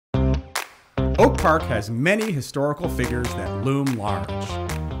Oak Park has many historical figures that loom large.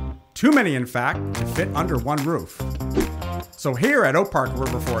 Too many, in fact, to fit under one roof. So here at Oak Park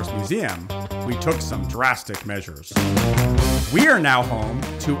River Forest Museum, we took some drastic measures. We are now home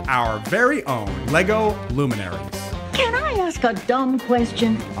to our very own Lego luminaries. Can I ask a dumb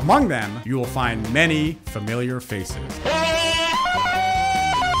question? Among them, you will find many familiar faces.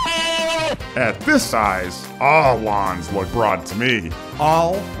 At this size, all lawns look broad to me.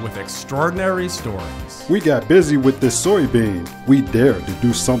 All with extraordinary stories. We got busy with this soybean. We dared to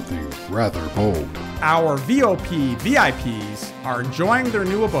do something rather bold. Our VOP VIPs are enjoying their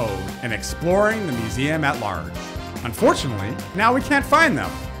new abode and exploring the museum at large. Unfortunately, now we can't find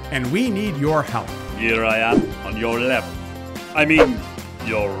them, and we need your help. Here I am, on your left. I mean,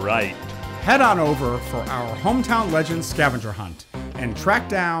 your right. Head on over for our Hometown Legends scavenger hunt and track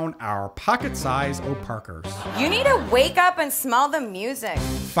down our pocket-sized Oak Parkers. You need to wake up and smell the music.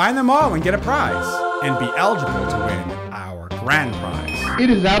 Find them all and get a prize, and be eligible to win our grand prize. It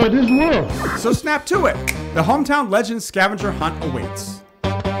is out of this world. So snap to it. The Hometown Legends scavenger hunt awaits.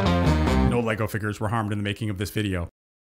 No Lego figures were harmed in the making of this video.